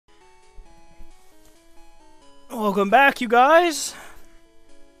Welcome back, you guys!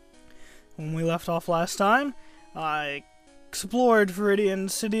 When we left off last time, I explored Viridian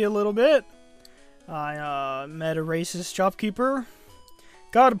City a little bit. I met a racist shopkeeper,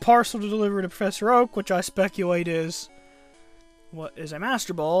 got a parcel to deliver to Professor Oak, which I speculate is what is a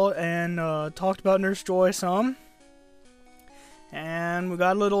Master Ball, and talked about Nurse Joy some. And we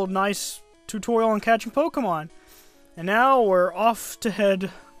got a little nice tutorial on catching Pokemon. And now we're off to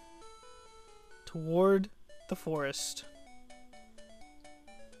head toward the forest.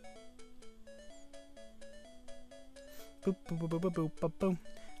 Boop, boop, boop, boop, boop, boop, boop.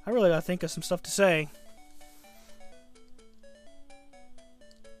 I really gotta think of some stuff to say.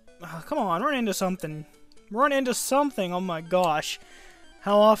 Come on, run into something. Run into something, oh my gosh.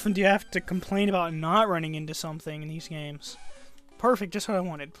 How often do you have to complain about not running into something in these games? Perfect, just what I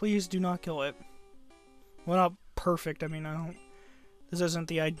wanted. Please do not kill it. Well, not perfect, I mean, I don't... This isn't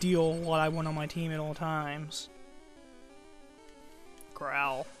the ideal what I want on my team at all times.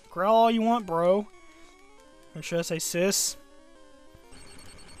 Growl. Growl all you want, bro. Or should I say sis?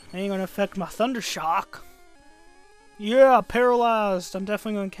 Ain't gonna affect my Thunder Shock. Yeah, paralyzed. I'm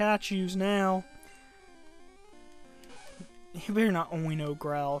definitely gonna catch yous now. You better not only know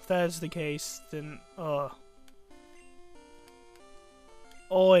Growl. If that is the case, then,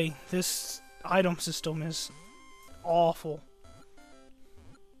 Oi, this item system is awful.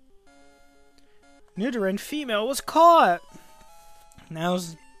 Nidoran female was caught!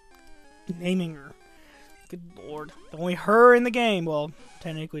 Now's naming her. Good lord. The only her in the game. Well,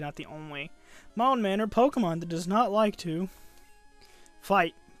 technically not the only. Mild-mannered Pokemon that does not like to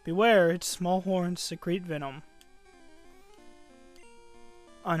fight. Beware, its small horns secrete venom.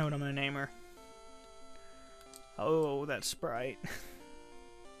 I know what I'm gonna name her. Oh, that sprite.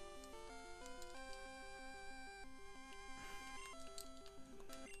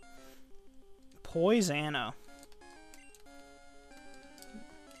 Poisana.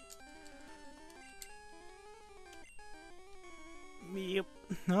 Yep.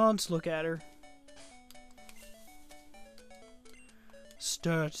 Now let's look at her.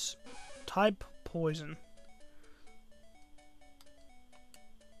 Stats. Type poison.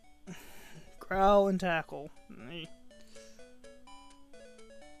 Growl and tackle.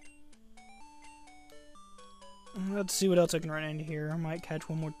 Let's see what else I can run into here. I might catch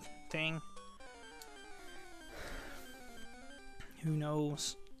one more thing. Who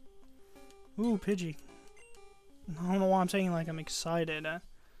knows? Ooh, Pidgey. I don't know why I'm saying like I'm excited. I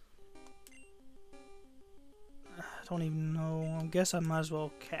don't even know. I guess I might as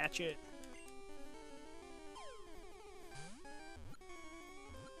well catch it.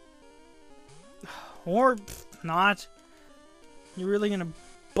 Or not. You really gonna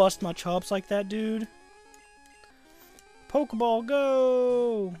bust my chops like that, dude? Pokeball,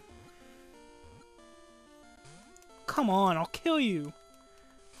 go! Come on, I'll kill you.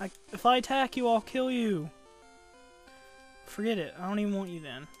 If I attack you, I'll kill you. Forget it. I don't even want you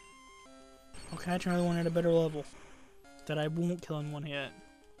then. I'll catch another one at a better level that I won't kill in one hit.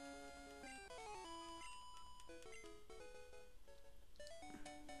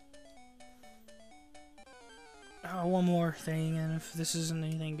 One more thing, and if this isn't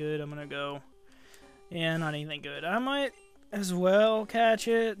anything good, I'm gonna go. Yeah, not anything good. I might as well catch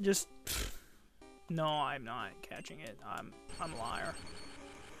it. Just no, I'm not catching it. I'm a liar.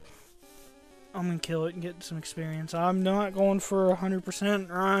 I'm gonna kill it and get some experience. I'm not going for 100%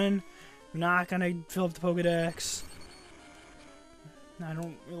 run. I'm not gonna fill up the Pokedex. I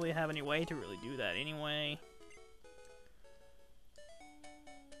don't really have any way to really do that anyway.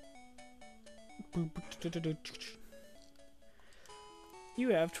 You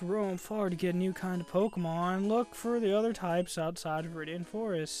have to roam far to get a new kind of Pokemon. Look for the other types outside of Viridian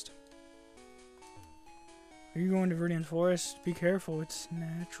Forest. Are you going to Viridian Forest? Be careful, it's a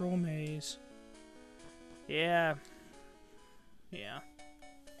natural maze. Yeah. Yeah.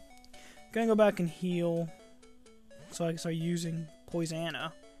 Gonna go back and heal so I can start using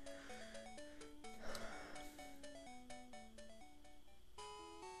Poisana.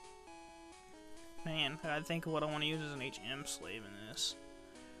 Man, I think what I want to use is an HM slave in this.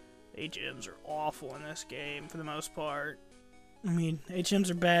 HMs are awful in this game for the most part. I mean, HMs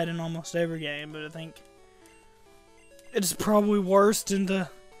are bad in almost every game, but I think it's probably worst in the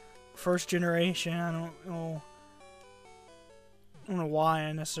first generation. I don't know why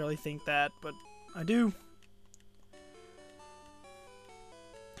I necessarily think that, but I do.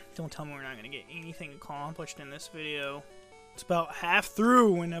 Don't tell me we're not going to get anything accomplished in this video. It's about half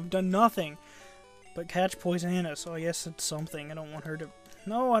through and I've done nothing but catch Poisana, so I guess it's something. I don't want her to...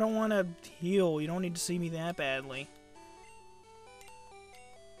 No, I don't want to heal. You don't need to see me that badly.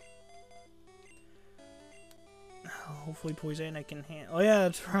 hopefully Poison can handle. Oh yeah,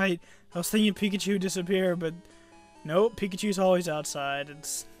 that's right. I was thinking Pikachu disappear, but nope, Pikachu's always outside.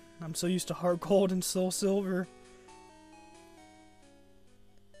 I'm so used to Heart Gold and Soul Silver.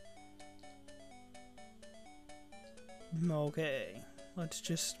 Okay, let's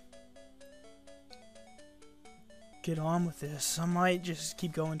just get on with this. I might just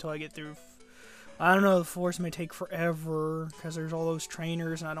keep going until I get through. I don't know, the forest may take forever because there's all those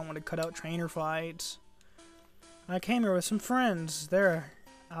trainers and I don't want to cut out trainer fights. I came here with some friends. They're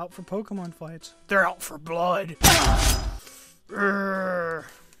out for Pokemon fights. They're out for blood. You're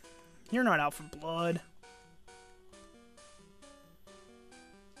not out for blood.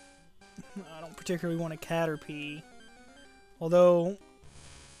 I don't particularly want a Caterpie. Although,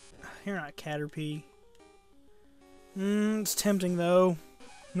 you're not Caterpie. It's tempting though.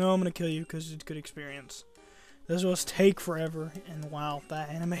 No, I'm gonna kill you because it's good experience. This will take forever. And wow, that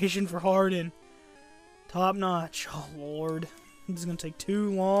animation for Harden. Top notch. Oh lord. This is gonna take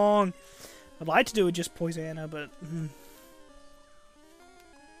too long. I'd like to do it just Poisona, but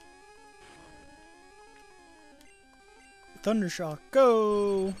Thundershock,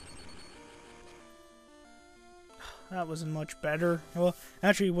 go! That wasn't much better. Well,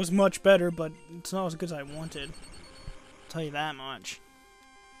 actually it was much better, but it's not as good as I wanted. I'll tell you that much.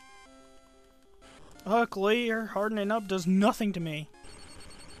 Luckily, your hardening up does nothing to me.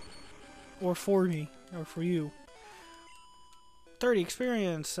 Or for me. Or for you. 30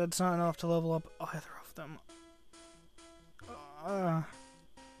 experience. That's not enough to level up either of them.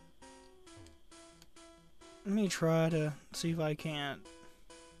 Let me try to see if I can't.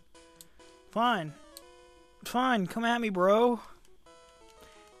 Fine. Fine, come at me, bro.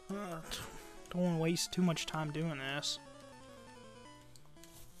 Don't want to waste too much time doing this.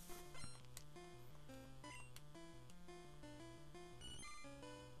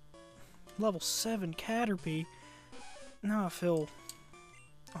 Level 7 Caterpie. Now I feel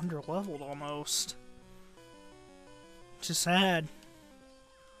under-leveled almost. Which is sad.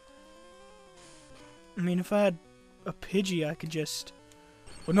 I mean, if I had a Pidgey, I could just...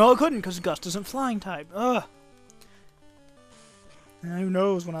 Well, no, I couldn't, because Gust isn't flying type. Ugh! And who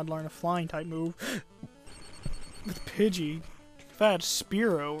knows when I'd learn a flying type move. With Pidgey. If I had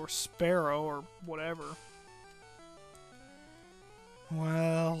Spearow or Sparrow or whatever.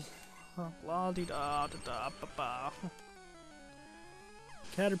 Well... La-di-da-da-da-ba-ba.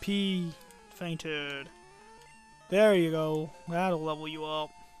 Caterpie fainted. There you go. That'll level you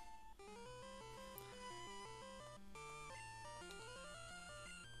up.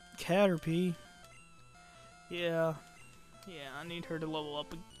 Caterpie. Yeah. Yeah, I need her to level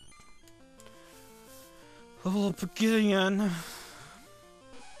up. Level up again.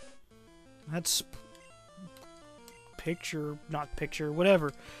 That's picture, not picture,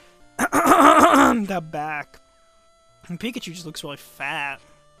 whatever. That back. And Pikachu just looks really fat.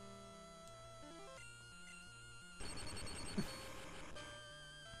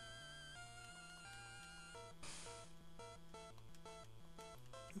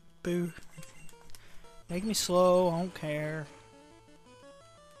 Boo. Make me slow, I don't care.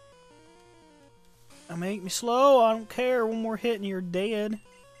 Make me slow, I don't care. One more hit and you're dead.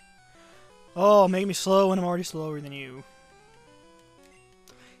 Oh, make me slow and I'm already slower than you.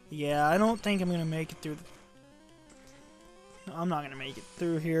 Yeah, I don't think I'm gonna make it through I'm not gonna make it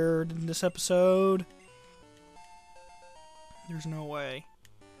through here in this episode. There's no way.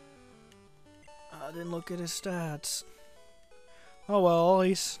 I didn't look at his stats. Oh well, at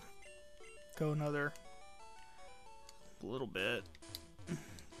least go another little bit.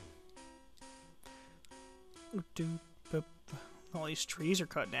 All these trees are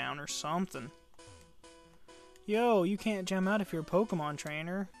cut down or something. Yo, you can't jam out if you're a Pokemon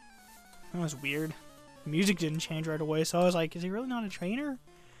trainer. That was weird. The music didn't change right away, so I was like, is he really not a trainer?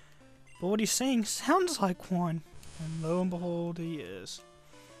 But what he's saying sounds like one. And lo and behold, he is.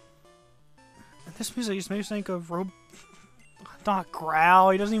 And this music just makes me think of not Growl,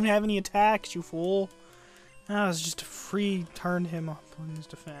 he doesn't even have any attacks, you fool. That was just a free turn him up on his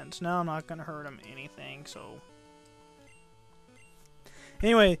defense. Now I'm not gonna hurt him anything, so...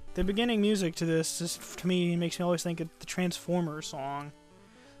 Anyway, the beginning music to this, just, to me, makes me always think of the Transformers song.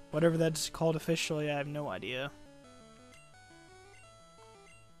 Whatever that's called officially, I have no idea.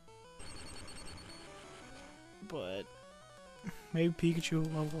 But maybe Pikachu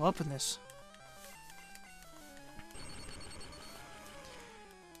will level up in this.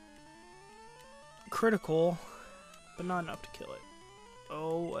 Critical, but not enough to kill it.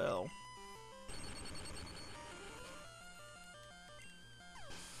 Oh well.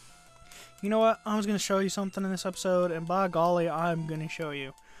 You know what? I was going to show you something in this episode, and by golly, I'm going to show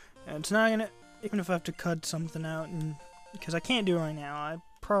you. And it's not going to... Even if I have to cut something out, and because I can't do it right now, I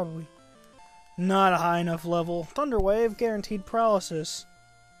probably not a high enough level. Thunder Wave, guaranteed paralysis.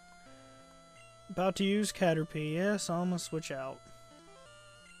 About to use Caterpie. Yes, I'm gonna switch out.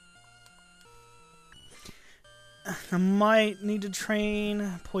 I might need to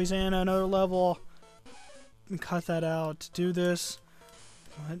train Poisana another level and cut that out to do this.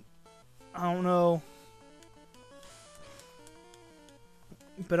 But I don't know.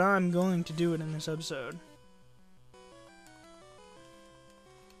 But I'm going to do it in this episode.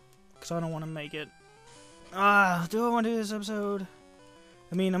 Because I don't want to make it. Do I want to do this episode?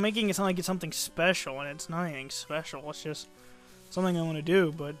 I mean, I'm making it sound like it's something special, and it's not anything special. It's just something I want to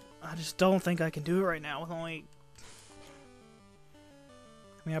do, but I just don't think I can do it right now with only...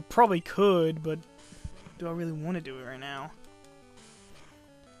 I mean, I probably could, but do I really want to do it right now?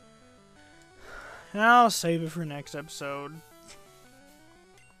 I'll save it for next episode.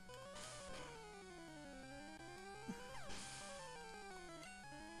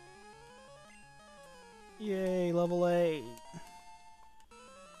 Yay, level 8.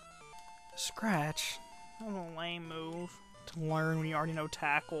 Scratch? That's a lame move to learn when you already know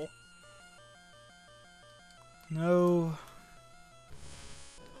tackle. No.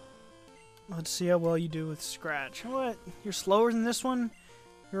 Let's see how well you do with Scratch. What? You're slower than this one?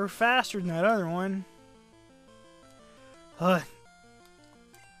 You're faster than that other one. So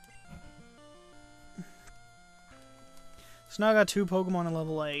now I got 2 Pokemon at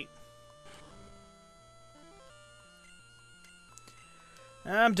level 8.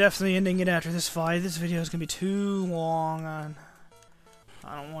 I'm definitely ending it after this fight. This video is going to be too long.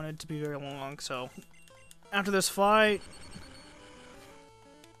 I don't want it to be very long, so... After this fight...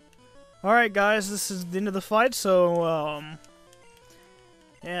 Alright guys, this is the end of the fight, so,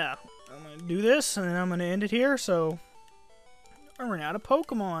 yeah. I'm going to do this, and then I'm going to end it here, so... I ran out of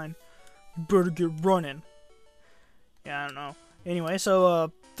Pokemon. You better get running. Yeah, I don't know. Anyway,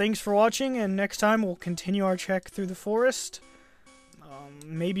 so, thanks for watching, and next time we'll continue our trek through the forest.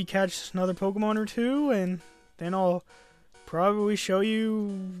 Maybe catch another Pokemon or 2, and then I'll probably show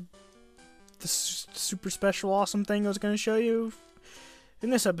you the super special awesome thing I was going to show you in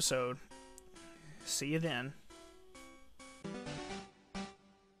this episode. See you then.